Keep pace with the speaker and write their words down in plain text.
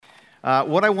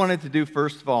What I wanted to do,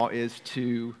 first of all, is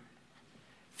to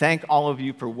thank all of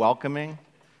you for welcoming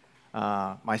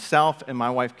myself and my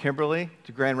wife, Kimberly,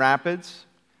 to Grand Rapids.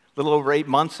 A little over 8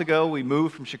 months ago, we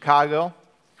moved from Chicago.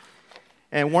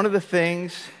 And one of the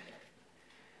things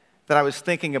that I was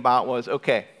thinking about was,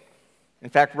 okay,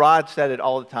 in fact, Rod said it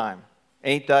all the time,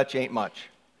 ain't Dutch, ain't much.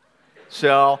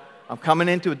 So I'm coming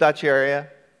into a Dutch area.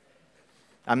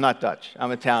 I'm not Dutch,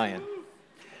 I'm Italian.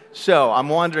 So I'm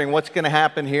wondering what's going to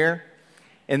happen here.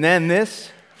 And then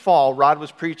this fall, Rod was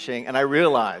preaching, and I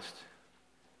realized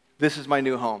this is my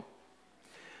new home.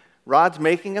 Rod's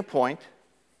making a point.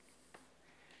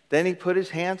 Then he put his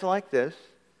hands like this,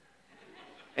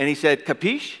 and he said,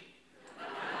 capiche?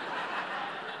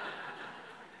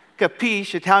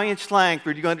 Capiche, Italian slang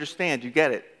for do you understand, you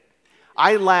get it.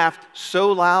 I laughed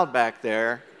so loud back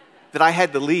there that I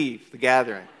had to leave the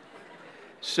gathering.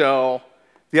 So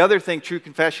the other thing, true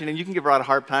confession, and you can give Rod a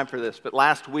hard time for this, but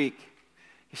last week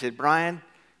he said, Brian,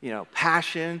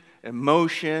 passion,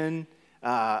 emotion,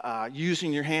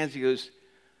 using your hands. He goes,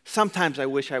 sometimes I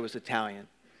wish I was Italian.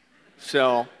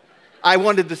 So I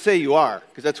wanted to say you are,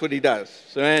 because that's what he does.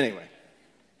 So anyway,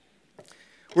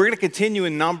 we're going to continue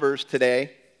in Numbers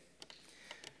today.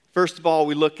 First of all,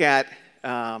 we look at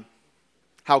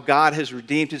how God has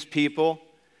redeemed his people.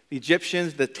 The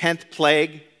Egyptians, the 10th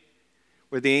plague,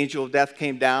 where the angel of death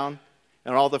came down,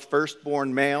 and all the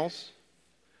firstborn males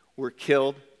were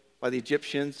killed by the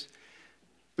Egyptians.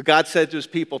 But God said to his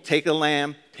people, take a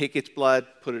lamb, take its blood,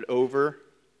 put it over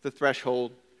the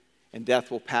threshold, and death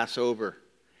will pass over.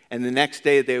 And the next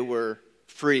day they were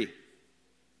free.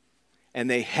 And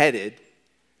they headed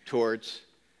towards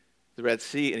the Red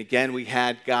Sea. And again, we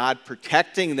had God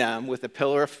protecting them with a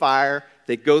pillar of fire.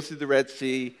 They go through the Red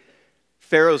Sea.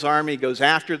 Pharaoh's army goes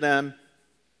after them.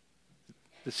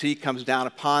 The sea comes down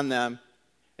upon them,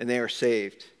 and they are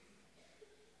saved.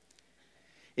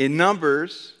 In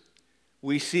Numbers,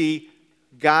 we see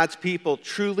God's people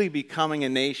truly becoming a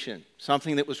nation,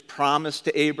 something that was promised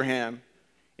to Abraham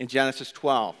in Genesis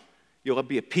 12. You'll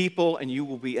be a people, and you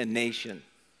will be a nation.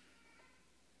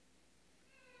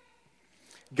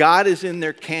 God is in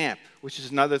their camp, which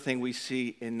is another thing we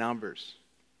see in Numbers.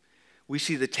 We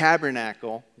see the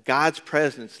tabernacle, God's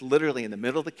presence, literally in the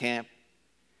middle of the camp.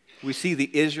 We see the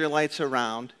Israelites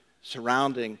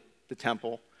surrounding the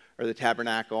temple or the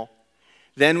tabernacle.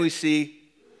 Then we see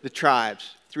the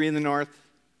tribes, 3 in the north,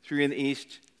 3 in the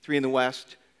east, 3 in the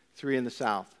west, 3 in the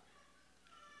south.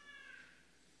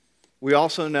 We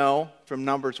also know from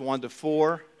Numbers 1 to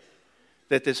 4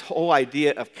 that this whole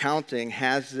idea of counting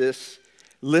has this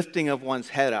lifting of one's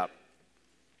head up.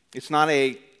 It's not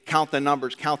a count the number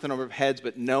of heads,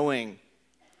 but knowing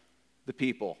the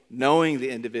people, knowing the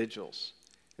individuals,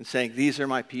 and saying, these are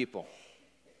my people.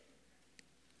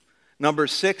 Number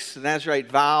 6, the Nazirite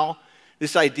vow,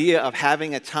 this idea of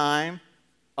having a time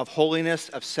of holiness,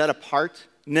 of set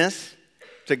apartness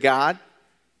to God.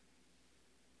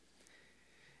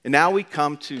 And now we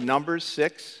come to Numbers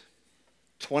 6,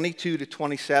 22 to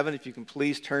 27. If you can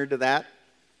please turn to that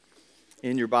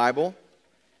in your Bible.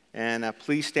 And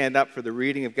please stand up for the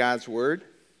reading of God's Word.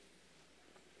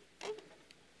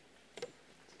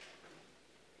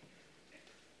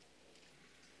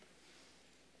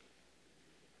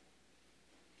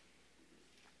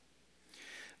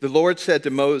 The Lord said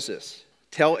to Moses,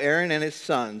 tell Aaron and his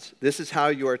sons, this is how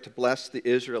you are to bless the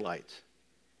Israelites.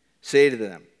 Say to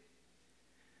them,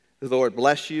 the Lord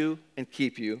bless you and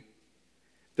keep you.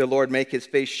 The Lord make his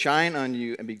face shine on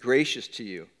you and be gracious to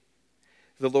you.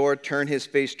 The Lord turn his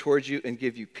face towards you and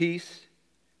give you peace.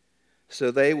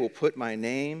 So they will put my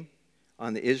name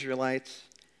on the Israelites,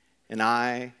 and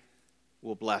I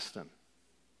will bless them.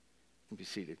 You can be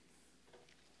seated.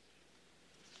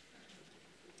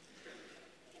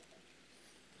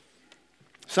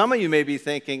 Some of you may be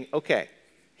thinking, okay,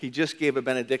 he just gave a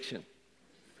benediction.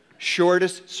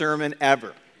 Shortest sermon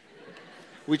ever.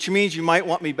 Which means you might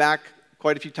want me back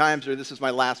quite a few times, or this is my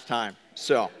last time.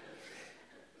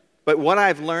 But what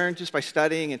I've learned just by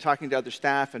studying and talking to other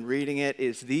staff and reading it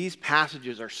is these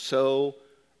passages are so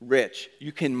rich.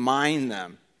 You can mine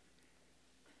them.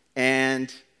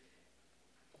 And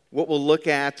what we'll look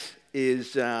at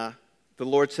is the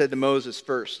Lord said to Moses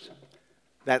first.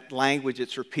 That language,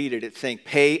 it's repeated. It's saying,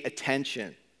 pay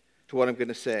attention to what I'm going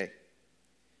to say.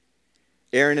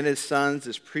 Aaron and his sons,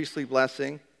 this priestly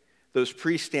blessing. Those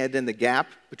priests stand in the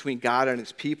gap between God and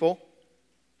his people.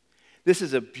 This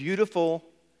is a beautiful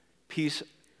piece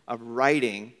of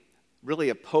writing, really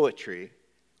a poetry,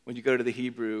 when you go to the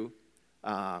Hebrew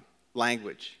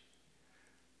language.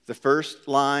 The first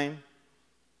line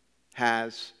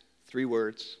has 3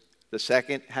 words. The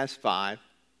second has 5.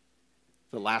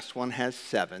 The last one has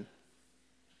 7.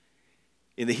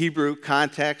 In the Hebrew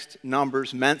context,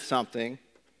 numbers meant something.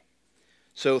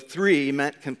 So 3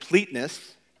 meant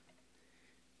completeness,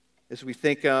 as we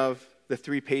think of the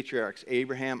 3 patriarchs,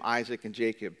 Abraham, Isaac, and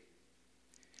Jacob.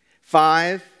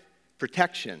 5,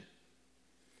 protection.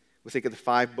 We think of the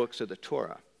 5 books of the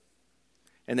Torah.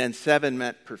 And then 7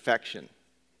 meant perfection.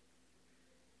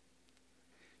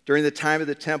 During the time of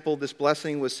the temple, this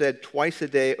blessing was said twice a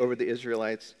day over the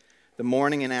Israelites, the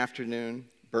morning and afternoon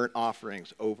burnt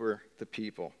offerings over the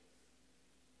people.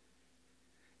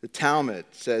 The Talmud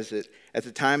says that at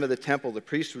the time of the temple, the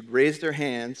priests would raise their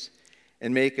hands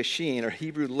and make a sheen, or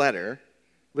Hebrew letter,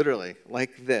 literally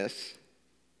like this,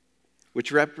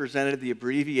 which represented the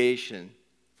abbreviation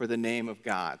for the name of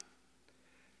God.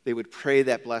 They would pray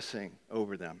that blessing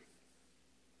over them.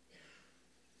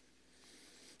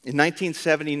 In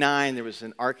 1979, there was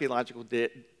an archaeological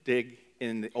dig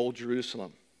in the Old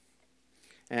Jerusalem.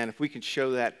 And if we can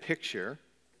show that picture,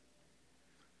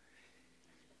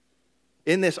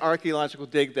 in this archaeological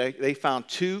dig, they found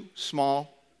 2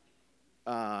 small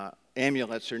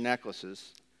amulets or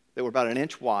necklaces that were about 1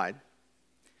 inch wide.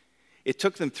 It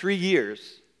took them 3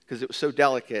 years, because it was so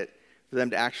delicate, for them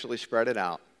to actually spread it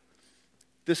out.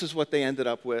 This is what they ended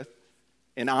up with.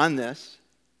 And on this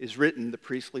is written the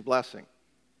priestly blessing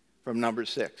from Numbers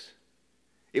 6.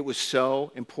 It was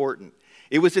so important.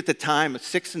 It was at the time of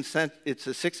it's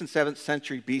the 6th and 7th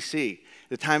century BC,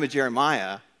 the time of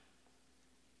Jeremiah.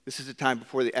 This is the time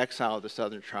before the exile of the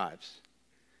southern tribes.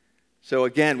 So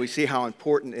again, we see how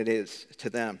important it is to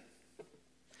them.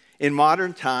 In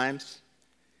modern times,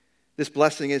 this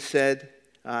blessing is said,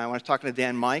 when I was talking to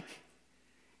Dan Mike,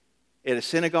 at a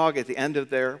synagogue at the end of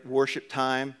their worship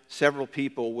time, several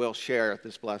people will share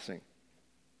this blessing.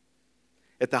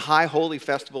 At the high holy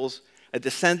festivals, a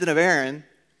descendant of Aaron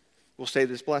will say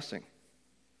this blessing.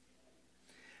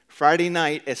 Friday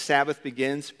night, as Sabbath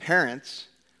begins, parents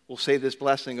will say this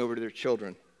blessing over to their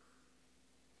children.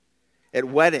 At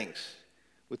weddings,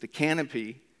 with the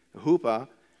canopy, the huppah,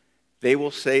 they will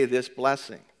say this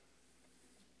blessing.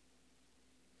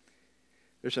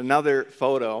 There's another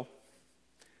photo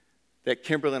that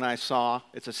Kimberly and I saw.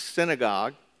 It's a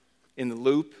synagogue in the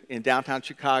Loop in downtown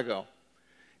Chicago.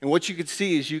 And what you can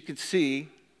see is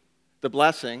the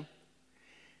blessing.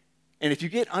 And if you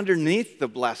get underneath the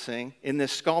blessing in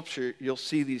this sculpture, you'll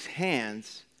see these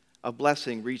hands of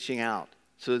blessing reaching out.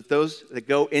 So that those that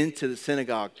go into the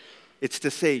synagogue, it's to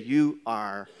say you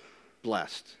are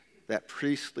blessed. That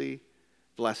priestly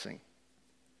blessing.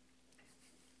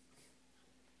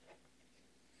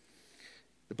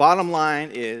 The bottom line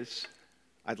is,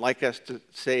 I'd like us to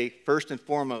say first and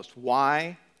foremost,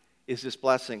 why is this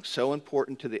blessing so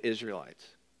important to the Israelites?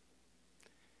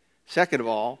 Second of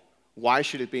all, why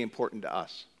should it be important to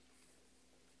us?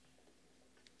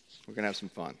 We're going to have some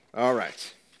fun. All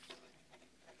right.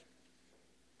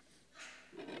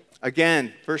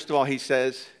 Again, first of all,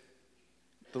 the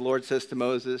Lord says to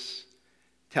Moses,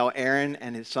 tell Aaron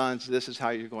and his sons, this is how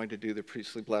you're going to do the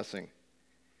priestly blessing.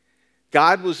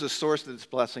 God was the source of this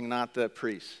blessing, not the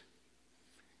priests.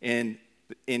 In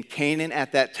Canaan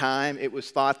at that time, it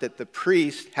was thought that the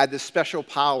priest had this special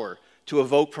power to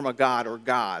evoke from a god or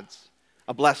gods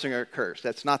a blessing or a curse.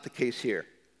 That's not the case here.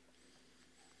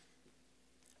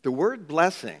 The word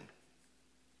blessing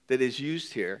that is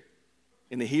used here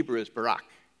in the Hebrew is barak.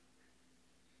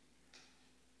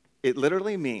 It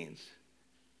literally means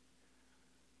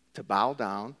to bow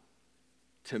down,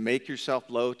 to make yourself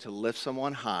low, to lift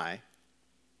someone high.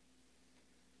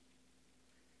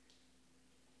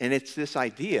 And it's this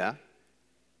idea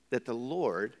that the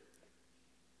Lord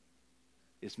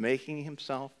is making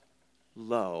himself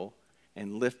low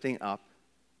and lifting up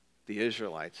the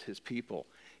Israelites, his people,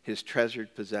 his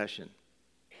treasured possession.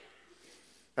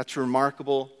 That's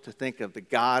remarkable to think of. The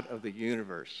God of the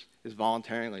universe is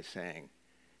voluntarily saying,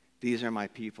 these are my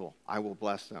people, I will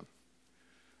bless them.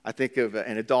 I think of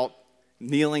an adult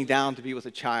kneeling down to be with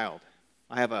a child.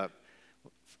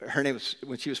 Her name was,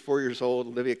 when she was 4 years old,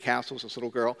 Olivia Castles, this little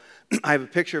girl. I have a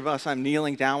picture of us, I'm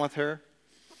kneeling down with her.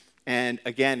 And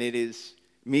again, it is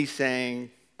me saying,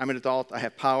 I'm an adult, I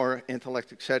have power,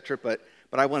 intellect, etc., but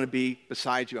I want to be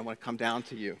beside you, I want to come down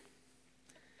to you.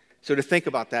 So to think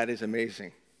about that is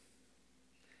amazing.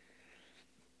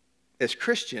 As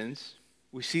Christians,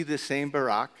 we see this same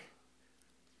barak,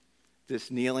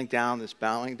 this kneeling down, this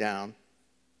bowing down,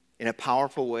 in a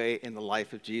powerful way in the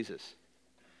life of Jesus.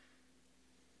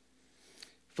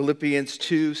 Philippians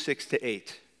 2,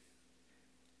 6-8.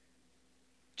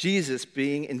 Jesus,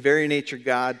 being in very nature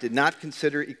God, did not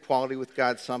consider equality with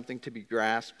God something to be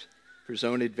grasped for his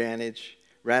own advantage.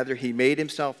 Rather, he made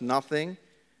himself nothing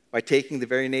by taking the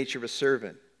very nature of a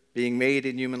servant, being made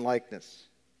in human likeness.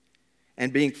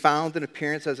 And being found in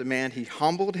appearance as a man, he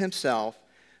humbled himself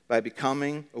by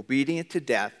becoming obedient to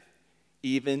death,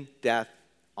 even death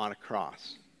on a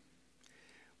cross.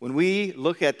 When we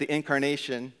look at the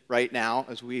incarnation right now,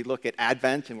 as we look at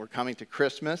Advent and we're coming to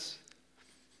Christmas,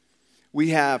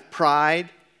 we have pride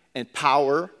and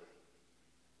power,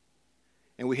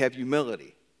 and we have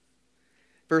humility.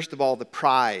 First of all, the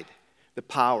pride, the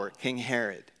power, King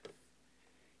Herod.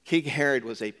 King Herod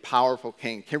was a powerful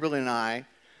king. Kimberly and I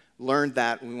learned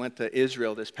that when we went to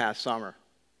Israel this past summer.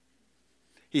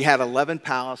 He had 11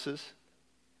 palaces.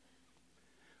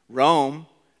 Rome,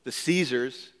 the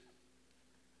Caesars,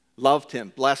 loved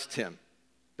him, blessed him.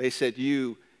 They said,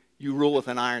 you rule with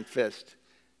an iron fist.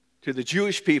 To the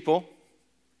Jewish people,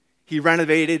 he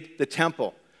renovated the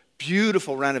temple.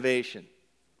 Beautiful renovation.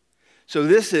 So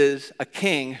this is a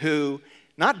king who,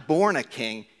 not born a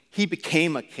king, he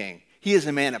became a king. He is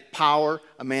a man of power,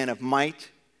 a man of might.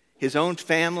 His own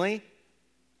family,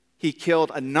 he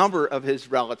killed a number of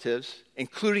his relatives,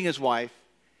 including his wife,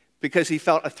 because he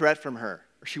felt a threat from her,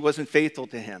 or she wasn't faithful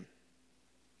to him.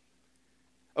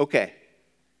 Okay,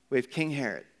 we have King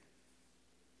Herod.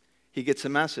 He gets a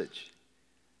message.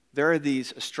 There are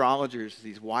these astrologers,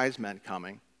 these wise men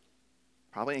coming,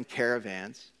 probably in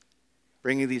caravans,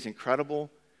 bringing these incredible,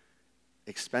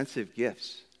 expensive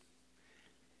gifts.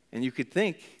 And you could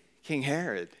think, King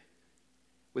Herod,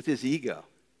 with his ego,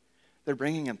 they're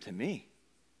bringing them to me.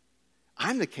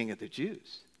 I'm the king of the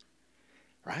Jews,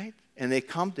 right? And they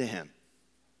come to him.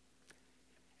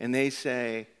 And they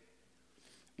say,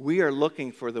 we are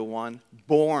looking for the one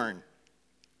born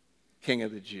king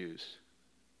of the Jews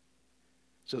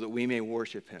so that we may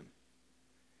worship him.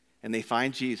 And they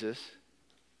find Jesus.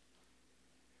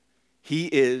 He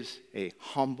is a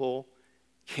humble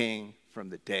king from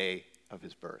the day of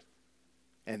his birth.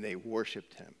 And they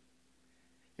worshiped him.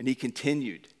 And he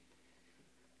continued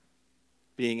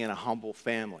being in a humble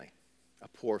family, a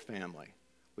poor family,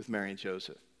 with Mary and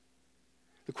Joseph.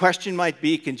 The question might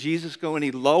be, can Jesus go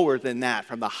any lower than that,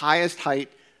 from the highest height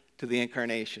to the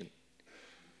incarnation?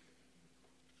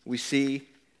 We see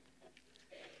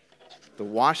the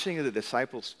washing of the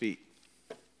disciples' feet.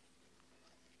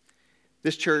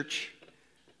 This church,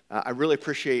 I really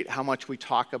appreciate how much we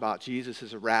talk about Jesus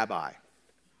as a rabbi,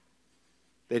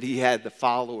 that he had the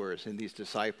followers and these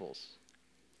disciples.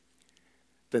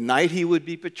 The night he would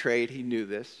be betrayed, he knew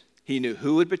this. He knew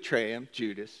who would betray him,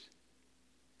 Judas.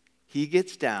 He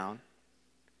gets down,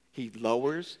 he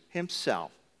lowers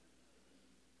himself,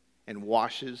 and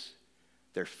washes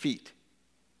their feet.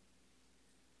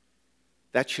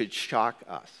 That should shock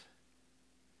us.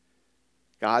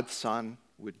 God's Son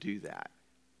would do that.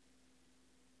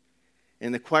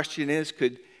 And the question is,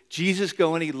 could Jesus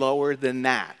go any lower than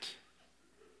that?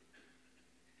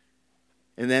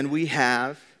 And then we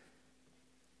have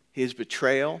his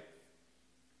betrayal,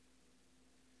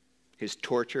 his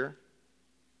torture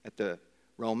at the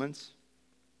Romans,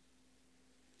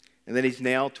 and then he's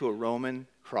nailed to a Roman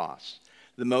cross,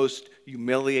 the most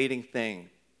humiliating thing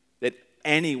that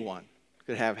anyone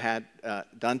could have had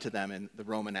done to them in the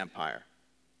Roman Empire.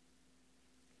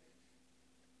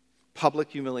 Public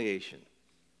humiliation.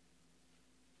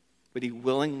 But he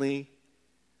willingly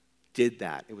did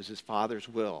that. It was his Father's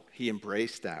will. He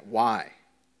embraced that. Why?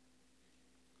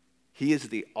 He is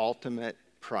the ultimate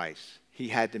price. He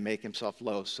had to make himself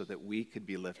low so that we could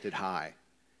be lifted high.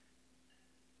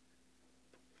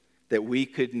 That we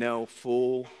could know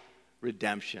full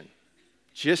redemption.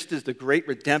 Just as the great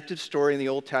redemptive story in the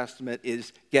Old Testament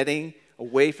is getting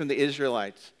away from the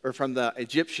Israelites, or from the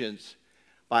Egyptians,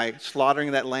 by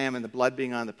slaughtering that lamb and the blood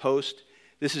being on the post,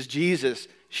 this is Jesus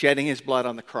shedding his blood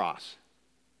on the cross.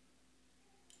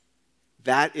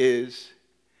 That is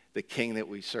the king that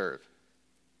we serve.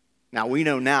 Now, we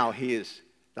know now he is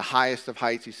the highest of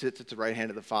heights. He sits at the right hand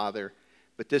of the Father.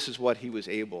 But this is what he was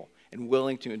able and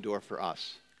willing to endure for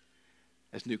us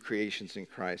as new creations in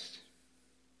Christ.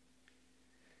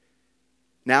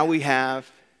 Now we have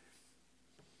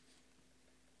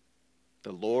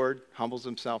the Lord humbles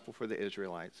himself before the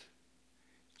Israelites.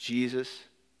 Jesus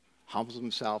humbles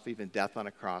himself, even death on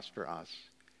a cross for us.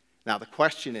 Now the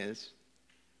question is,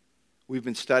 we've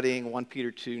been studying 1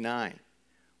 Peter 2:9.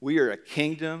 We are a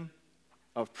kingdom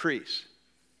of priests.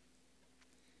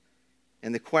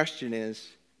 And the question is,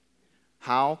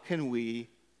 how can we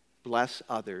bless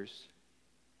others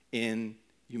in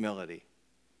humility?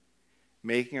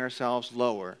 Making ourselves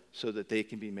lower so that they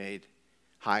can be made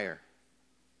higher.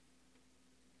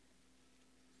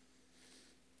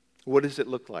 What does it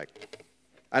look like?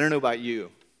 I don't know about you,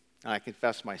 and I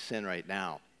confess my sin right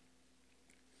now.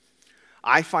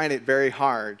 I find it very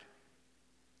hard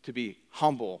to be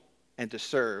humble and to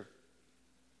serve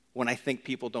when I think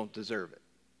people don't deserve it.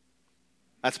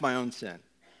 That's my own sin.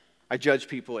 I judge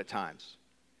people at times.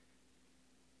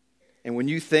 And when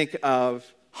you think of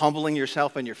humbling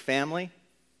yourself and your family,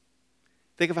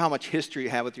 think of how much history you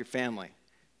have with your family.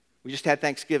 We just had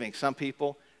Thanksgiving. Some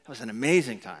people, it was an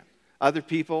amazing time. Other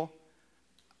people,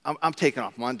 I'm taking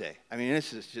off Monday. I mean,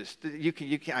 this is just,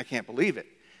 I can't believe it.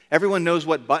 Everyone knows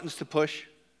what buttons to push,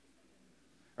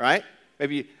 right?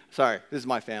 Sorry, this is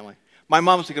my family. My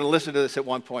mom's going to listen to this at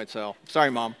one point, so sorry,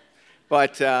 Mom.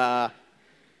 But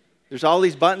there's all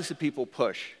these buttons that people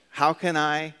push. How can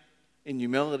I, in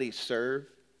humility, serve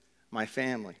my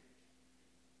family?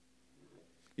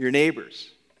 Your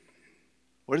neighbors.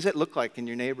 What does it look like in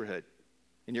your neighborhood,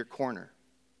 in your corner?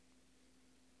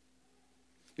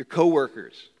 Your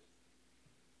coworkers.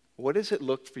 What does it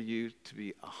look for you to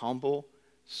be a humble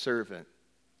servant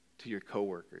to your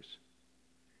coworkers?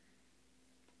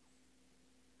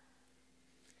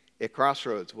 At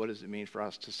Crossroads, what does it mean for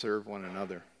us to serve one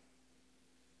another?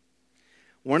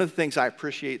 One of the things I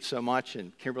appreciate so much,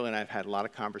 and Kimberly and I have had a lot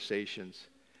of conversations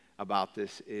about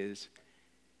this, is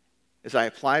as I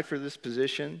applied for this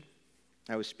position,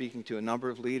 I was speaking to a number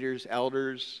of leaders,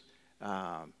 elders.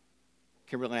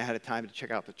 Kimberly and I had a time to check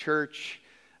out the church.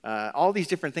 All these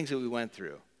different things that we went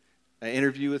through. An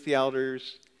interview with the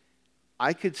elders.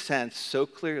 I could sense so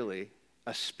clearly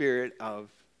a spirit of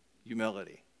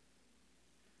humility.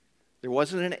 There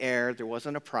wasn't an air, there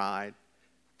wasn't a pride,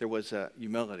 there was a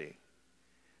humility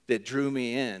that drew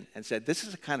me in and said, this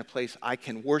is the kind of place I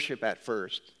can worship at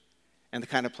first and the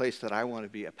kind of place that I want to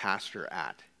be a pastor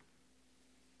at.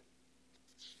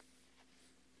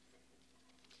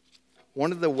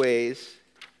 One of the ways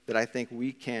that I think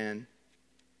we can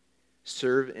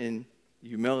serve in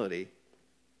humility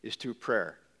is through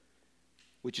prayer,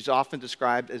 which is often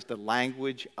described as the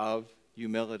language of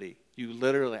humility. You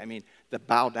literally, you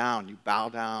bow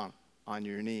down on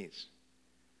your knees.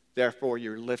 Therefore,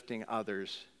 you're lifting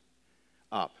others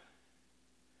up.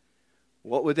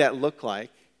 What would that look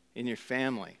like in your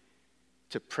family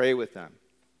to pray with them?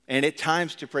 And at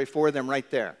times to pray for them right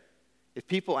there. If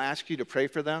people ask you to pray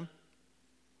for them,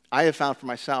 I have found for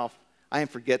myself, I am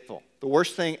forgetful. The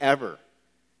worst thing ever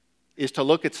is to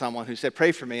look at someone who said,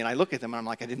 pray for me, and I look at them and I'm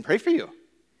like, I didn't pray for you.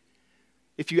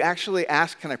 If you actually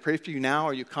ask, can I pray for you now?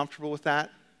 Are you comfortable with that?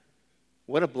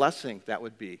 What a blessing that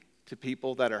would be to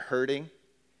people that are hurting,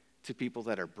 to people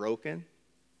that are broken.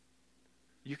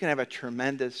 You can have a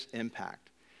tremendous impact.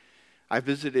 I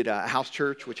visited a house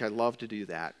church, which I love to do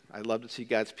that. I love to see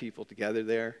God's people together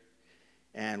there.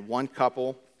 And one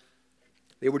couple,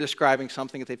 they were describing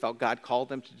something that they felt God called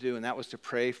them to do, and that was to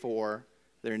pray for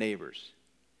their neighbors.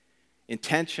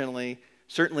 Intentionally,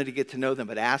 certainly to get to know them,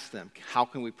 but ask them, how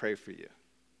can we pray for you?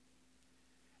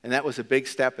 And that was a big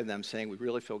step in them saying, we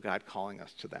really feel God calling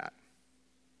us to that.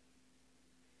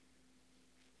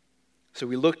 So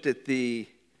we looked at the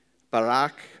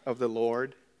Barak of the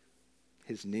Lord,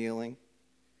 his kneeling,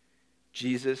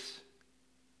 Jesus,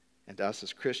 and us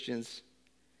as Christians.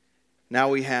 Now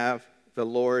we have the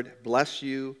Lord bless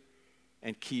you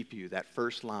and keep you, that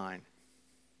first line.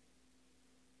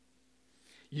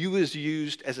 You is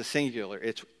used as a singular.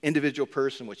 It's individual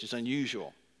person, which is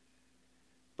unusual.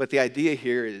 But the idea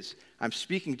here is I'm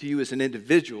speaking to you as an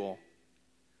individual,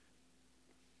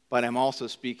 but I'm also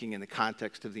speaking in the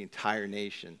context of the entire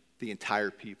nation, the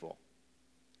entire people.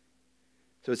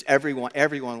 So it's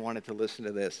everyone wanted to listen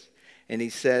to this. And he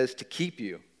says to keep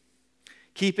you.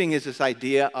 Keeping is this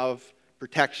idea of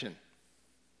protection.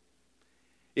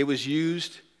 It was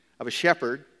used of a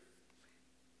shepherd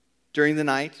during the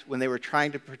night when they were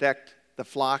trying to protect the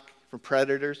flock from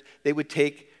predators. They would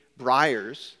take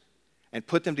briars and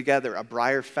put them together, a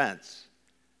briar fence,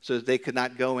 so that they could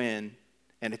not go in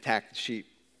and attack the sheep.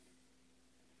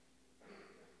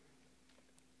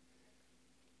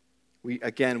 We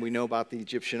know about the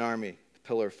Egyptian army, the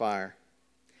pillar of fire.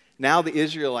 Now the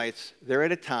Israelites, they're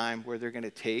at a time where they're going to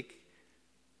take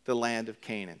the land of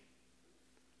Canaan.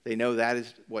 They know that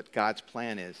is what God's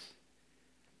plan is.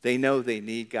 They know they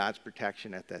need God's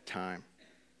protection at that time.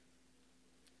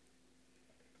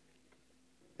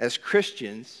 As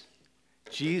Christians,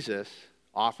 Jesus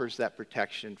offers that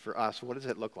protection for us. What does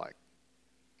it look like?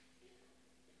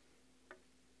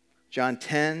 John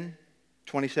 10,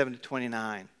 27 to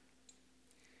 29.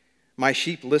 My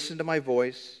sheep listen to my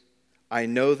voice. I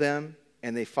know them,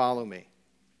 and they follow me.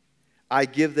 I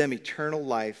give them eternal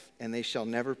life, and they shall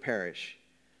never perish.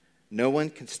 No one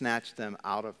can snatch them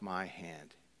out of my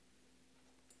hand.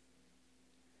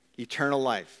 Eternal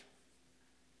life.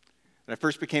 When I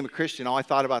first became a Christian, all I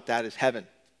thought about that is heaven.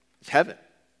 It's heaven.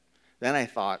 Then I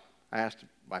asked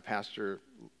my pastor,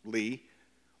 Lee,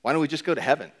 why don't we just go to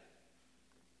heaven?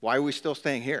 Why are we still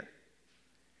staying here?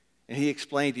 And he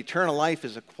explained eternal life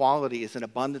is a quality, is an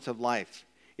abundance of life.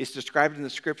 It's described in the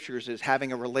scriptures as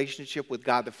having a relationship with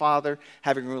God the Father,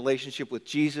 having a relationship with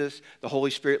Jesus, the Holy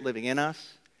Spirit living in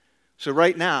us. So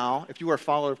right now, if you are a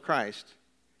follower of Christ,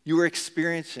 you are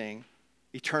experiencing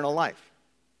eternal life.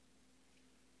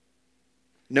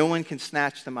 No one can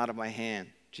snatch them out of my hand,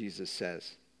 Jesus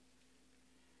says.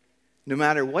 No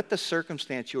matter what the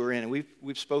circumstance you are in, and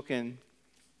we've spoken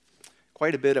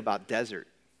quite a bit about desert,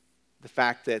 the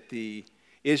fact that the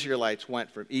Israelites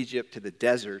went from Egypt to the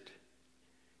desert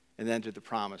and then to the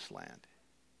promised land.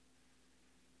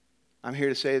 I'm here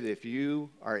to say that if you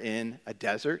are in a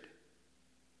desert,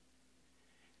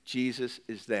 Jesus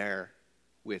is there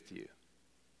with you.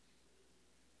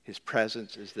 His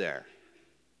presence is there.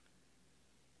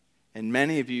 And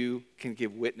many of you can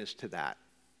give witness to that.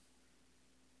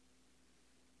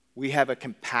 We have a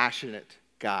compassionate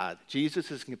God. Jesus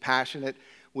is compassionate,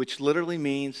 which literally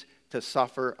means to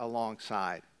suffer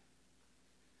alongside.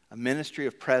 A ministry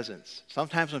of presence.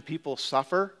 Sometimes when people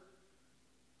suffer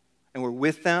and we're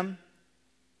with them,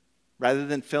 rather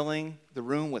than filling the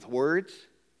room with words,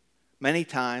 many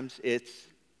times it's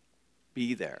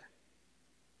be there.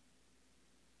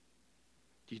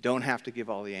 You don't have to give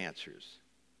all the answers.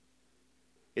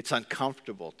 It's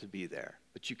uncomfortable to be there,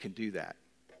 but you can do that.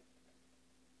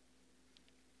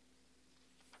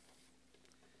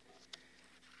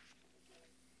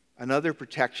 Another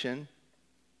protection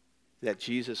that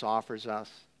Jesus offers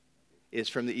us is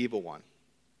from the evil one.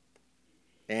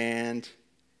 And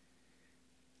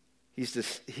he's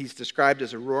described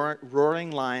as a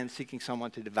roaring lion seeking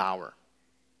someone to devour.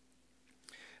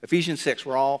 Ephesians 6,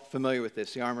 we're all familiar with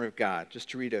this, the armor of God.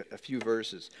 Just to read a few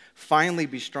verses. Finally,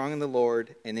 be strong in the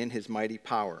Lord and in his mighty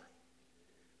power.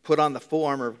 Put on the full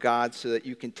armor of God so that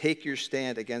you can take your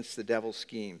stand against the devil's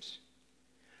schemes.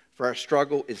 For our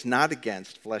struggle is not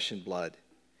against flesh and blood,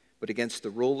 but against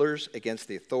the rulers, against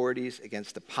the authorities,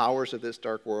 against the powers of this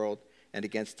dark world, and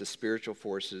against the spiritual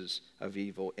forces of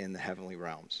evil in the heavenly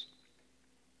realms.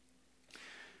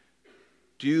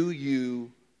 Do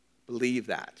you believe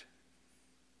that?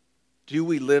 Do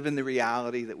we live in the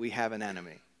reality that we have an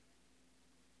enemy?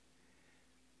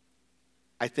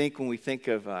 I think when we think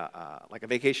of like a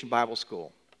vacation Bible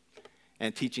school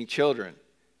and teaching children,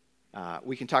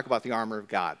 we can talk about the armor of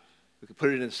God. We can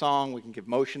put it in a song. We can give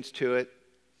motions to it.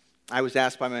 I was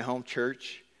asked by my home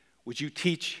church, would you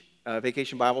teach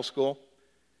vacation Bible school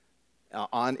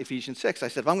on Ephesians 6? I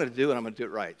said, if I'm going to do it, I'm going to do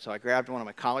it right. So I grabbed one of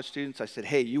my college students. I said,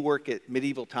 hey, you work at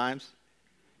medieval times.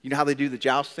 You know how they do the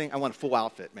jousting? I want a full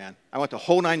outfit, man. I want the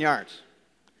whole 9 yards.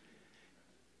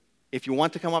 If you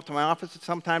want to come up to my office at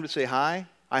some time to say hi,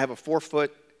 I have a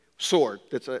 4-foot sword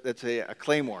that's a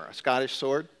claymore, a Scottish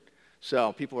sword.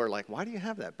 So people are like, why do you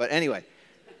have that? But anyway,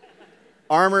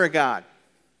 armor of God.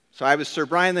 So I was Sir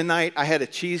Brian the Knight. I had a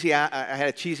cheesy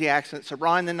accent. Sir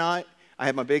Brian the Knight. I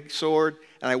had my big sword,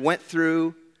 and I went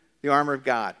through the armor of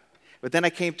God. But then I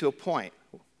came to a point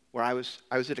where I was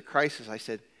at a crisis. I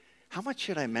said, how much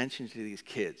should I mention to these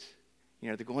kids? You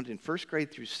know, they're going in first grade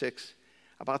through 6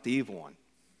 about the evil one,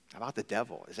 about the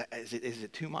devil. Is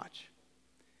it too much?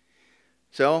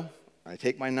 So I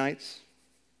take my knight's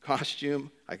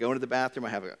costume. I go into the bathroom. I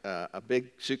have a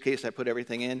big suitcase I put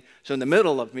everything in. So in the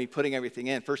middle of me putting everything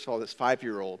in, first of all, this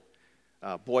 5-year-old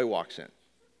boy walks in.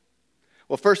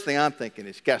 Well, first thing I'm thinking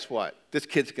is, guess what? This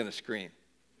kid's going to scream.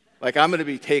 Like, I'm going to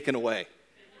be taken away.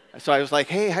 So I was like,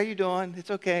 hey, how you doing?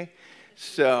 It's okay.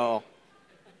 So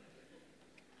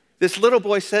this little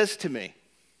boy says to me,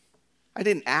 I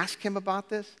didn't ask him about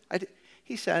this.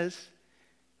 He says,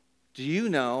 do you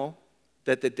know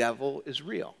that the devil is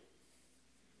real?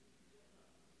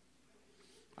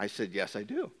 I said, yes, I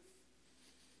do.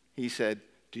 He said,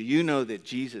 do you know that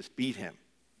Jesus beat him?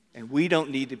 And we don't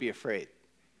need to be afraid.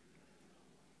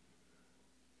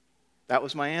 That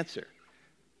was my answer.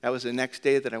 That was the next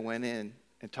day that I went in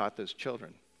and taught those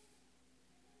children.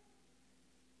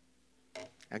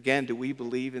 Again, do we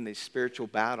believe in the spiritual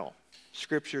battle?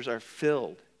 Scriptures are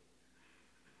filled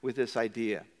with this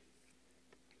idea.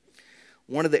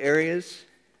 One of the areas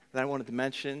that I wanted to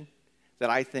mention that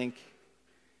I think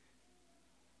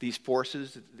these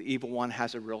forces, the evil one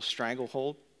has a real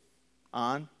stranglehold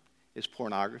on, is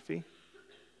pornography.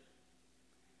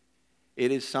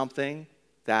 It is something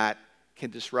that can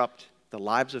disrupt the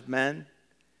lives of men,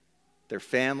 their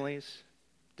families,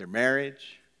 their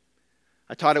marriage.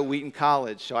 I taught at Wheaton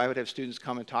College, so I would have students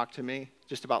come and talk to me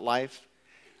just about life.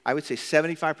 I would say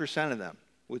 75% of them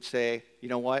would say, you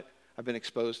know what, I've been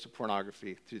exposed to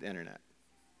pornography through the internet.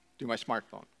 through my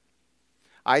smartphone.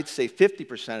 I'd say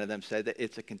 50% of them said that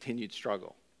it's a continued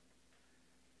struggle.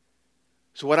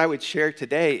 So what I would share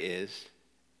today is,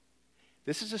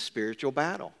 this is a spiritual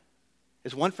battle.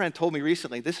 As one friend told me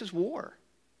recently, this is war.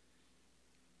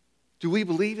 Do we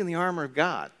believe in the armor of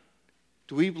God?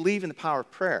 Do we believe in the power of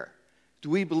prayer?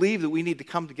 Do we believe that we need to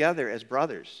come together as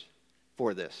brothers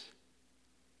for this?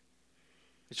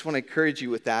 I just want to encourage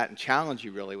you with that and challenge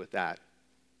you really with that.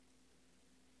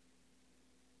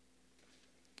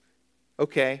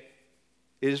 Okay,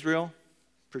 Israel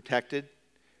protected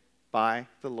by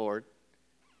the Lord.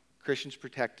 Christians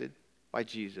protected by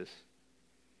Jesus.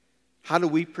 How do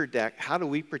we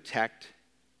protect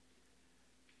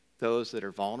those that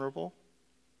are vulnerable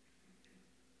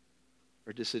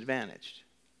or disadvantaged?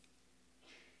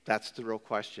 That's the real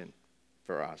question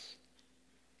for us.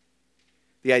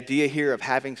 The idea here of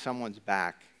having someone's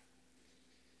back.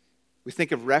 We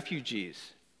think of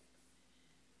refugees.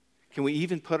 Can we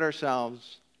even put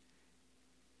ourselves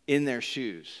in their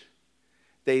shoes?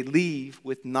 They leave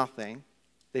with nothing.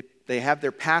 They have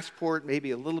their passport,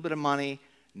 maybe a little bit of money,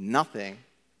 nothing.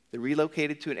 They're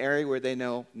relocated to an area where they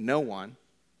know no one.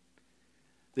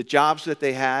 The jobs that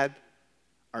they had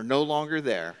are no longer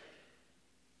there.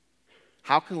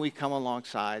 How can we come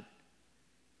alongside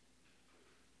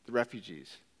the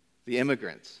refugees, the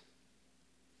immigrants?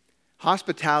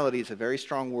 Hospitality is a very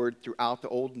strong word throughout the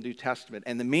Old and New Testament,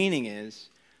 and the meaning is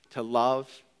to love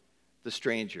the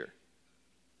stranger.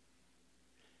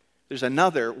 There's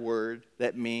another word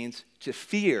that means to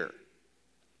fear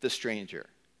the stranger.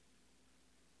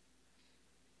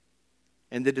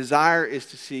 And the desire is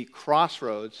to see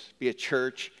Crossroads be a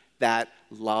church that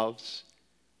loves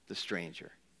the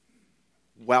stranger,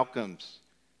 welcomes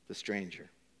the stranger.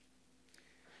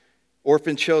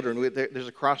 Orphan children, there's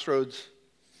a Crossroads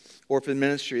orphan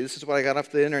ministry. This is what I got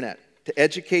off the internet. To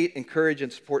educate, encourage,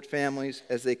 and support families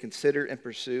as they consider and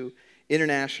pursue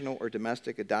international or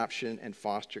domestic adoption and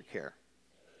foster care.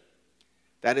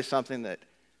 That is something that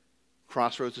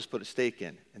Crossroads has put a stake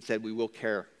in and said we will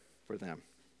care for them.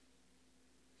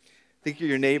 Think of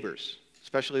your neighbors,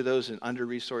 especially those in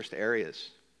under-resourced areas.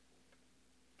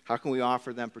 How can we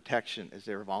offer them protection as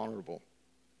they're vulnerable?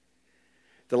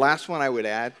 The last one I would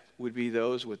add would be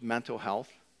those with mental health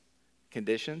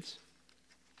conditions.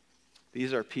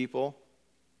 These are people,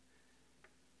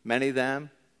 many of them,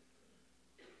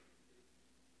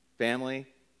 family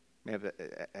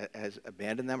has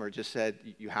abandoned them or just said,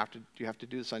 you have to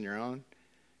do this on your own.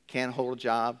 Can't hold a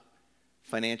job,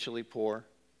 financially poor.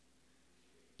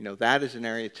 You know, that is an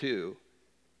area too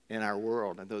in our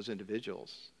world and those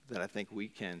individuals that I think we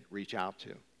can reach out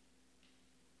to.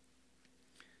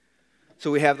 So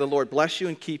we have the Lord bless you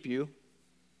and keep you,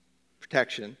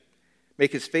 protection.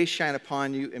 Make his face shine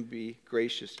upon you and be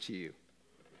gracious to you.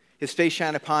 His face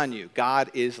shine upon you.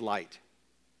 God is light.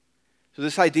 So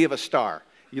this idea of a star.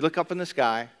 You look up in the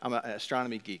sky. I'm an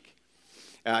astronomy geek.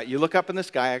 You look up in the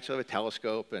sky, actually have a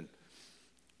telescope, and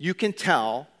you can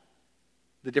tell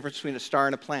the difference between a star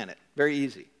and a planet. Very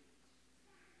easy.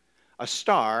 A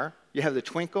star, you have the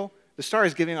twinkle. The star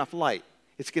is giving off light.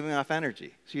 It's giving off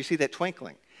energy. So you see that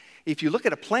twinkling. If you look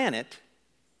at a planet,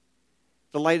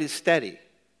 the light is steady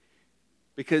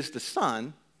because the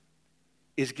sun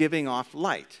is giving off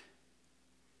light.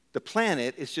 The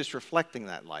planet is just reflecting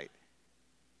that light.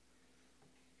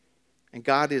 And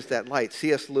God is that light.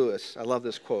 C.S. Lewis, I love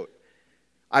this quote.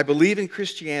 I believe in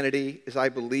Christianity as I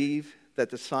believe that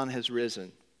the sun has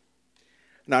risen.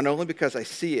 Not only because I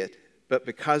see it, but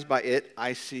because by it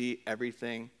I see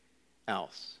everything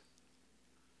else.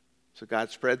 So God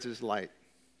spreads his light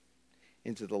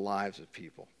into the lives of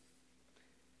people.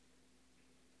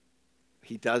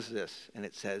 He does this, and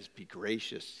it says, be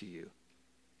gracious to you.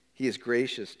 He is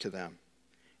gracious to them.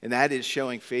 And that is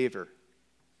showing favor,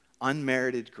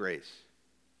 unmerited grace.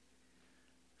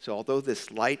 So although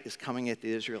this light is coming at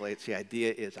the Israelites, the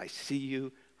idea is, I see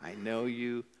you, I know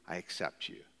you, I accept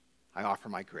you. I offer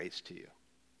my grace to you.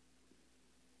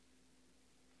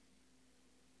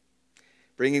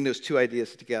 Bringing those two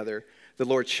ideas together, the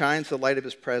Lord shines the light of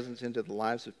his presence into the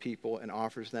lives of people and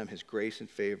offers them his grace and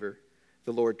favor.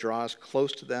 The Lord draws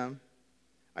close to them.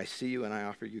 I see you and I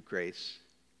offer you grace,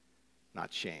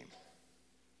 not shame.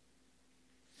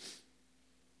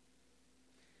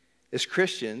 As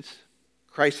Christians,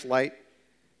 Christ's light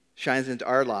shines into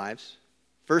our lives.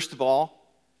 First of all,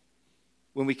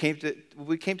 when we came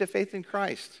to faith in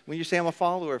Christ, when you say I'm a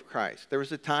follower of Christ, there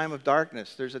was a time of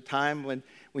darkness. There's a time when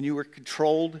you were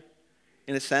controlled,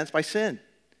 in a sense, by sin.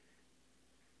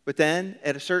 But then,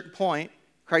 at a certain point,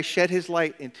 Christ shed his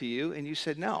light into you, and you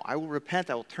said, no, I will repent,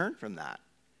 I will turn from that.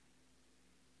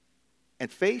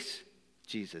 And face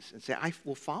Jesus and say, I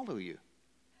will follow you.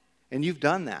 And you've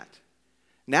done that.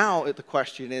 Now the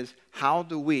question is, how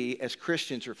do we as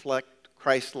Christians reflect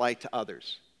Christ's light to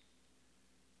others?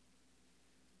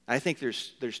 I think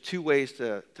there's two ways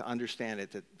to understand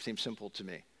it that seem simple to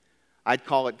me. I'd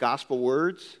call it gospel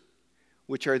words,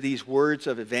 which are these words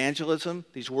of evangelism,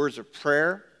 these words of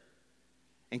prayer,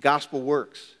 and gospel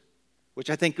works, which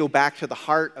I think go back to the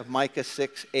heart of Micah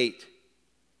 6:8.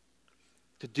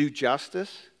 To do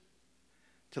justice,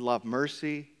 to love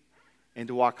mercy, and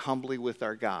to walk humbly with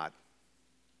our God.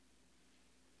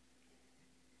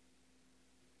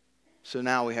 So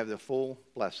now we have the full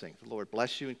blessing. The Lord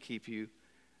bless you and keep you.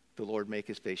 The Lord make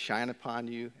his face shine upon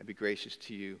you and be gracious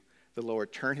to you. The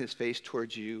Lord turn his face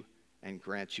towards you and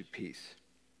grant you peace.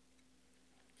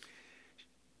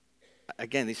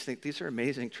 Again, these are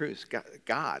amazing truths.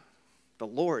 God, the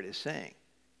Lord is saying,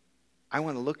 I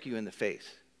want to look you in the face,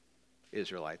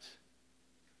 Israelites.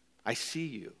 I see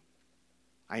you.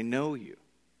 I know you.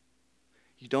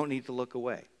 You don't need to look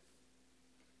away.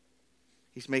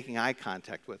 He's making eye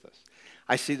contact with us.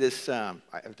 I see this,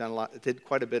 did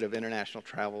quite a bit of international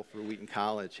travel for Wheaton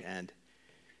College, and,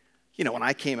 when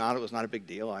I came out, it was not a big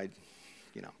deal. I'd,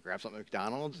 grab something at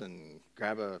McDonald's and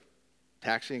grab a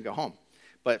taxi and go home.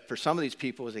 But for some of these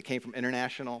people, as they came from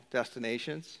international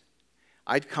destinations,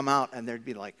 I'd come out and there'd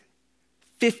be like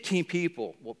 15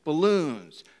 people with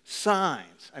balloons,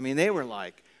 signs. I mean, they were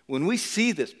like, when we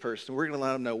see this person, we're going to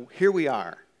let them know, here we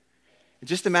are. And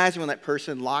just imagine when that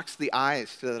person locks the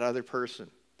eyes to that other person,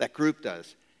 that group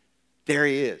does. There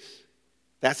he is.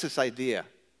 That's this idea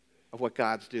of what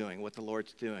God's doing, what the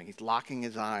Lord's doing. He's locking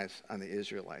his eyes on the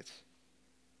Israelites.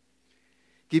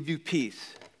 Give you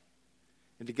peace.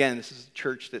 And again, this is a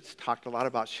church that's talked a lot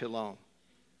about shalom.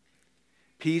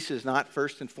 Peace is not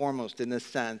first and foremost in this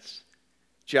sense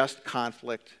just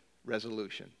conflict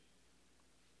resolution.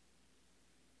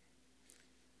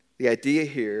 The idea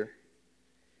here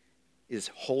is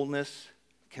wholeness,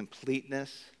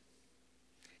 completeness,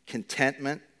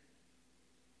 contentment.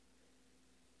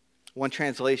 One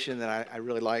translation that I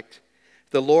really liked,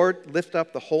 the Lord lift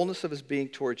up the wholeness of his being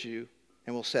towards you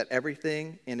and will set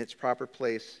everything in its proper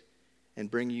place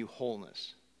and bring you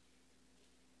wholeness.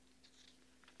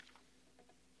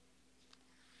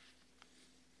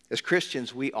 As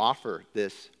Christians, we offer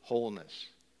this wholeness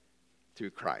through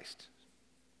Christ,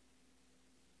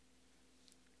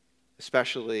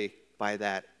 especially by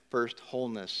that first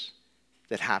wholeness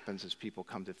that happens as people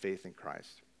come to faith in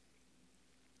Christ.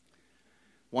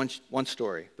 One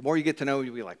story. The more you get to know,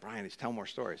 you'll be like, Brian, let's tell more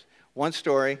stories. One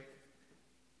story,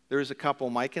 there was a couple,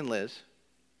 Mike and Liz.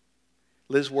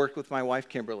 Liz worked with my wife,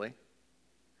 Kimberly.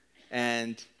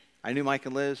 And I knew Mike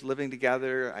and Liz living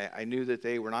together. I knew that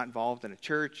they were not involved in a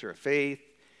church or a faith.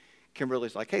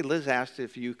 Kimberly's like, hey, Liz asked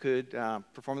if you could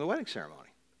perform the wedding ceremony.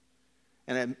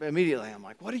 And immediately I'm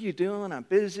like, what are you doing? I'm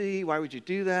busy. Why would you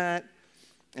do that?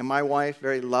 And my wife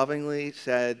very lovingly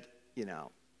said,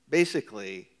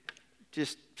 basically,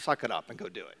 just suck it up and go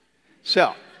do it.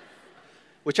 So,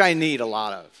 which I need a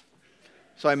lot of.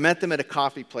 So I met them at a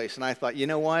coffee place, and I thought, you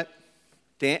know what?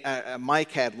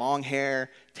 Mike had long hair,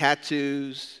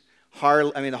 tattoos,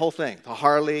 the whole thing. The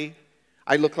Harley.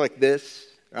 I look like this,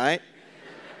 right?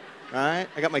 Right?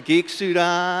 I got my geek suit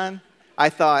on. I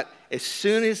thought, as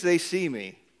soon as they see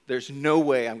me, there's no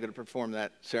way I'm going to perform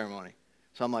that ceremony.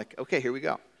 So I'm like, okay, here we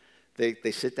go.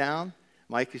 They sit down.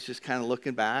 Mike is just kind of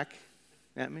looking back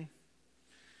at me.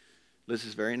 Liz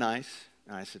is very nice.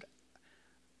 And I said,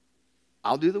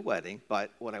 I'll do the wedding,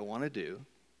 but what I want to do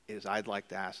is I'd like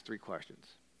to ask 3 questions.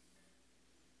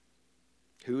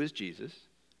 Who is Jesus?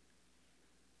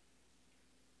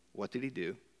 What did he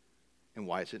do? And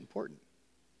why is it important?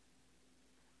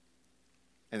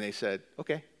 And they said,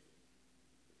 okay.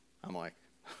 I'm like,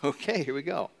 okay, here we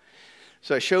go.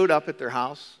 So I showed up at their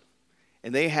house,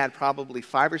 and they had probably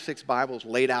 5 or 6 Bibles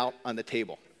laid out on the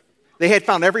table. They had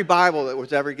found every Bible that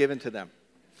was ever given to them.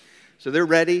 So they're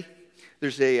ready.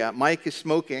 There's Mike is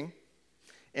smoking,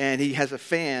 and he has a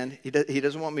fan. He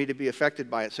doesn't want me to be affected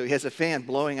by it, so he has a fan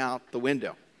blowing out the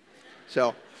window.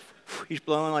 So he's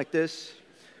blowing like this.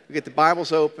 We get the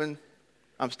Bibles open.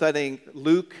 I'm studying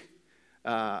Luke,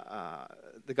 the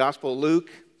Gospel of Luke,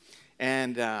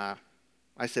 and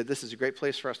I said, this is a great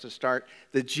place for us to start.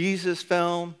 The Jesus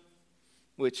film,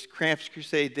 which Campus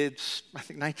Crusade did, I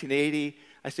think, 1980.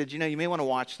 I said, you may want to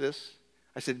watch this.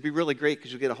 I said, it'd be really great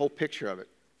because you'll get a whole picture of it.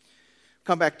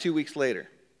 Come back 2 weeks later.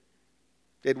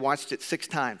 They'd watched it 6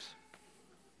 times.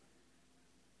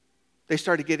 They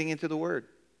started getting into the Word.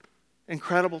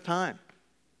 Incredible time.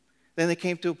 Then they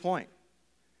came to a point.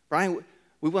 Brian,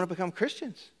 we want to become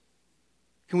Christians.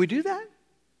 Can we do that?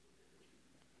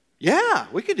 Yeah,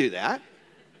 we could do that.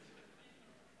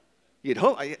 You'd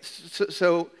hope.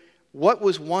 So what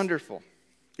was wonderful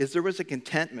is there was a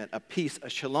contentment, a peace, a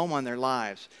shalom on their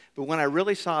lives. But when I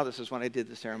really saw this is when I did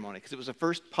the ceremony, because it was the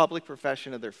first public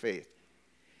profession of their faith.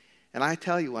 And I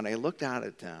tell you, when I looked out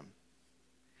at them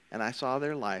and I saw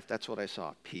their life, that's what I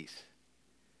saw, peace,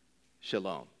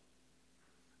 shalom.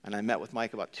 And I met with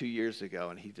Mike about 2 years ago,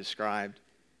 and he described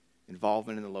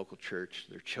involvement in the local church,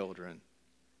 their children,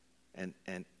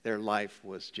 and their life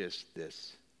was just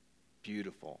this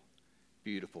beautiful,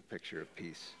 beautiful picture of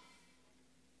peace.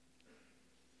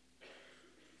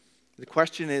 The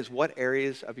question is, what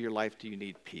areas of your life do you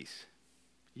need peace?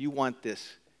 You want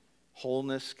this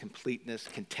wholeness, completeness,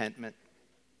 contentment.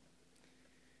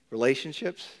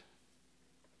 Relationships,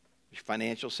 your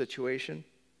financial situation,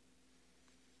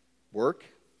 work,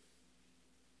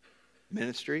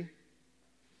 ministry,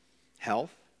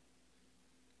 health.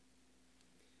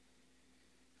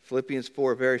 Philippians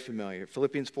 4, very familiar.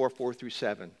 Philippians 4, 4 through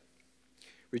 7.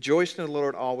 Rejoice in the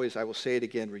Lord always. I will say it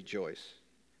again, rejoice.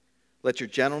 Let your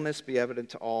gentleness be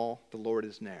evident to all. The Lord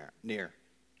is near.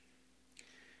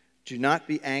 Do not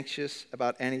be anxious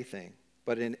about anything,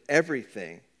 but in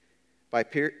everything, by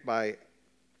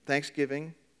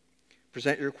thanksgiving,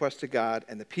 present your requests to God,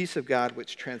 and the peace of God,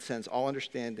 which transcends all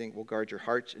understanding, will guard your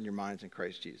hearts and your minds in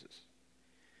Christ Jesus.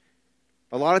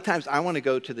 A lot of times I want to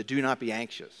go to the do not be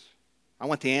anxious. I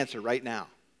want the answer right now.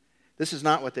 This is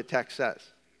not what the text says.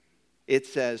 It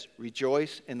says,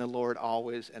 rejoice in the Lord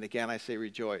always, and again I say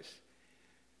rejoice.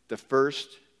 The first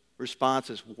response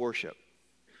is worship.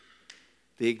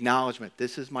 The acknowledgement,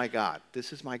 this is my God,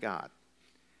 this is my God.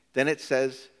 Then it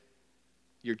says,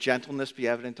 your gentleness be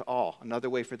evident to all. Another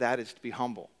way for that is to be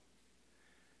humble.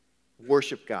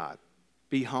 Worship God,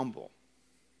 be humble.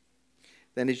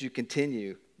 Then as you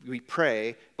continue, we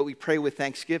pray, but we pray with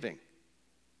thanksgiving.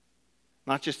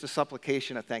 Not just a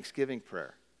supplication, a thanksgiving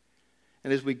prayer.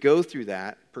 And as we go through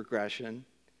that progression,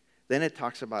 then it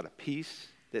talks about a peace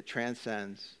that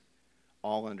transcends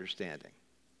all understanding.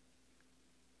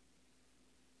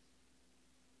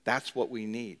 That's what we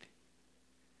need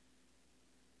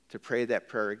to pray that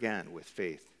prayer again with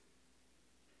faith,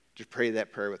 to pray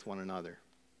that prayer with one another.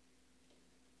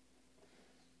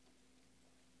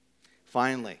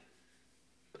 Finally,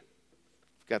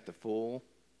 we've got the full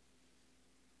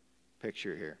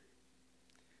picture here.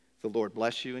 The Lord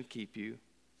bless you and keep you.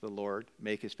 The Lord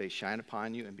make his face shine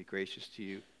upon you and be gracious to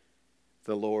you.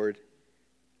 The Lord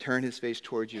turn his face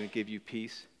towards you and give you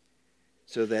peace,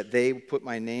 so that they will put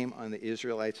my name on the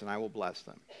Israelites and I will bless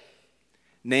them.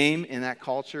 Name in that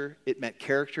culture, it meant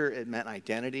character, it meant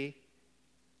identity.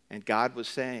 And God was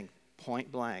saying,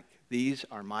 point blank, these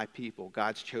are my people,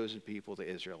 God's chosen people, the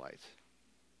Israelites.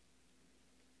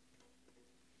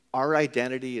 Our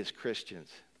identity as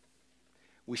Christians,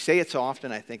 we say it so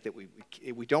often, I think, that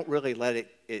we don't really let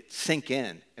it sink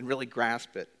in and really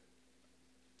grasp it.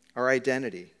 Our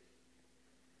identity.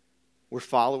 We're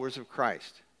followers of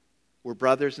Christ. We're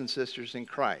brothers and sisters in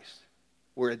Christ.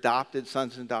 We're adopted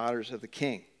sons and daughters of the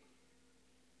King.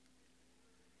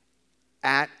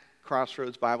 At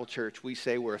Crossroads Bible Church, we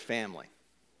say we're a family.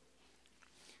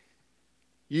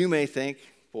 You may think,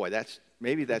 boy,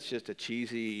 maybe that's just a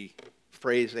cheesy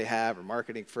phrase they have, or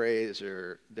marketing phrase,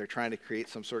 or they're trying to create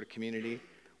some sort of community.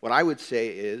 What I would say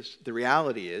is, the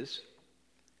reality is,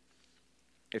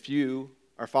 if you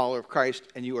are a follower of Christ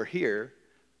and you are here,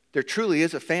 there truly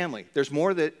is a family. There's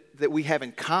more that we have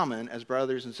in common as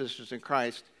brothers and sisters in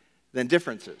Christ than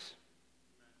differences.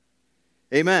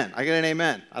 Amen. I get an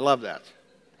amen. I love that.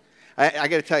 I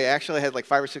got to tell you, actually I had like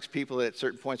 5 or 6 people that at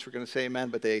certain points were going to say amen,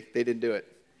 but they didn't do it.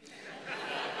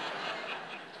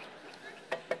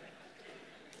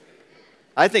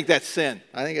 I think that's sin.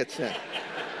 I'm going to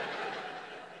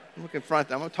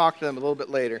talk to them a little bit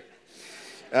later.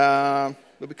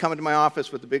 They'll be coming to my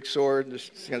office with a big sword,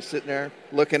 just kind of sitting there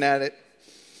looking at it.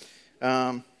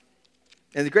 And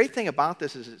the great thing about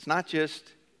this is it's not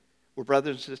just we're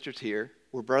brothers and sisters here.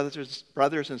 We're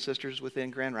brothers and sisters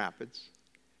within Grand Rapids.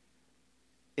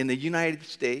 In the United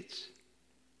States,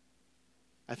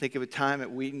 I think of a time at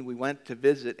Wheaton, we went to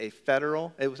visit it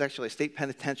was actually a state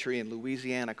penitentiary in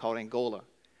Louisiana called Angola.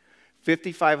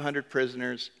 5,500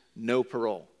 prisoners, no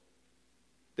parole.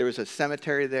 There was a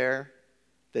cemetery there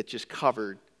that just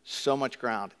covered so much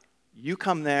ground. You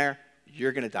come there,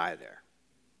 you're going to die there.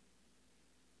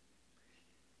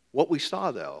 What we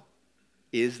saw, though,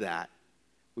 is that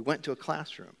we went to a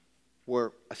classroom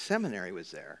where a seminary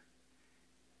was there,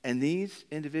 and these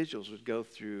individuals would go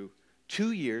through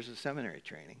 2 years of seminary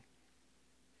training.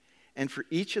 And for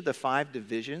each of the 5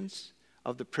 divisions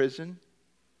of the prison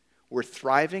were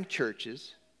thriving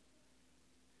churches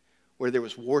where there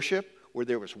was worship, where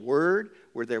there was word,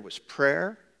 where there was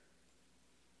prayer.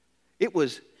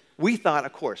 We thought,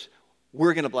 of course,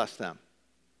 we're going to bless them.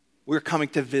 We're coming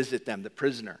to visit them, the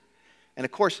prisoner. And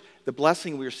of course, the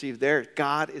blessing we received there,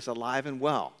 God is alive and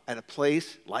well at a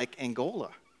place like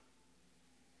Angola.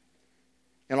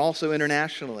 And also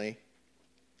internationally,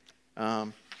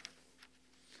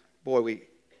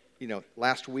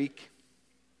 last week,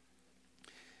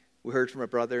 we heard from a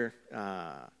brother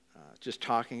just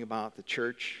talking about the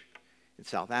church in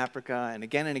South Africa. And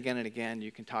again,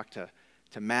 you can talk to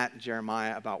Matt and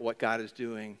Jeremiah about what God is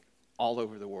doing all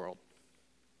over the world.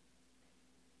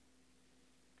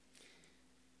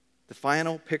 The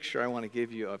final picture I want to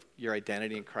give you of your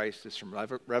identity in Christ is from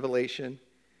Revelation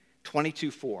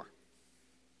 22:4.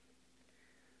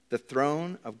 The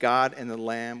throne of God and the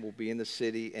Lamb will be in the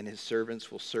city, and his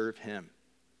servants will serve him.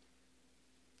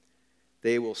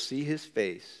 They will see his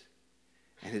face,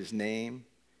 and his name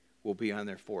will be on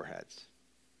their foreheads.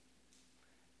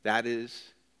 That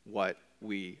is what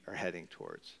we are heading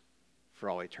towards for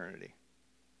all eternity.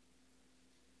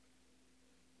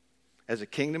 As a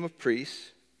kingdom of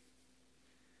priests,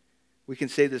 we can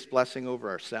say this blessing over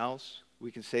ourselves.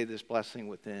 We can say this blessing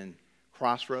within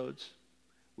Crossroads.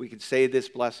 We can say this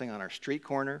blessing on our street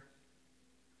corner.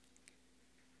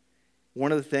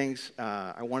 One of the things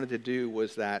I wanted to do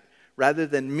was that rather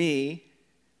than me,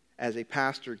 as a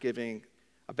pastor, giving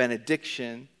a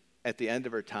benediction at the end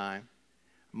of our time,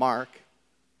 Mark,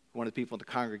 one of the people in the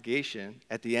congregation,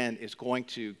 at the end is going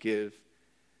to give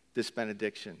this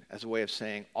benediction as a way of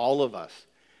saying all of us,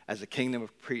 as a kingdom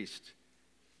of priests,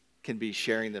 can be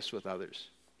sharing this with others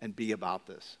and be about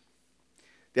this.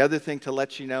 The other thing to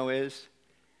let you know is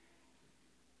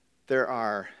there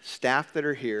are staff that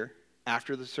are here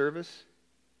after the service.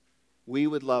 We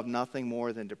would love nothing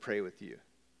more than to pray with you.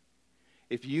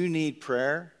 If you need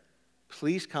prayer,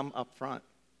 please come up front.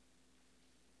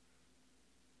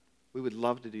 We would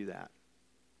love to do that.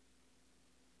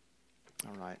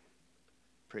 All right.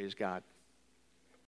 Praise God.